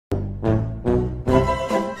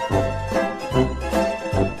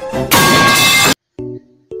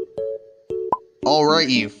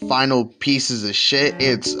Alright, you final pieces of shit,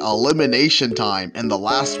 it's elimination time, and the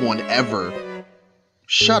last one ever.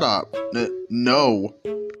 Shut up. No.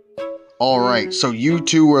 Alright, so you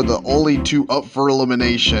two are the only two up for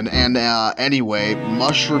elimination, and anyway,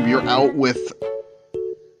 Mushroom, you're out with...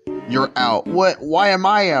 You're out. What? Why am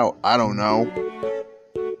I out? I don't know.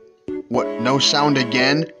 What, no sound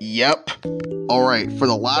again? Yep. Alright, for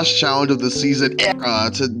the last challenge of the season,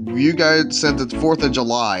 to you guys, since it's 4th of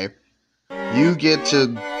July, you get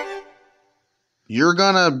to... You're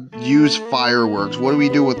gonna use fireworks. What do we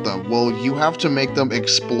do with them? Well, you have to make them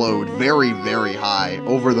explode very, very high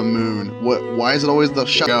over the moon. Why is it always the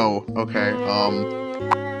go? Okay,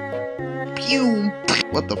 Pew!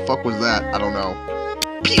 What the fuck was that? I don't know.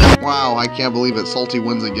 Wow, I can't believe it. Salty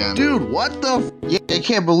wins again. Dude, what the yeah, I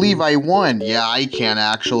can't believe I won. Yeah, I can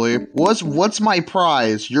actually. What's my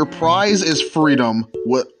prize? Your prize is freedom.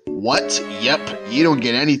 What? Yep, you don't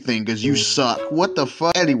get anything because you suck. What the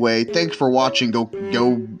fuck? Anyway, thanks for watching. Go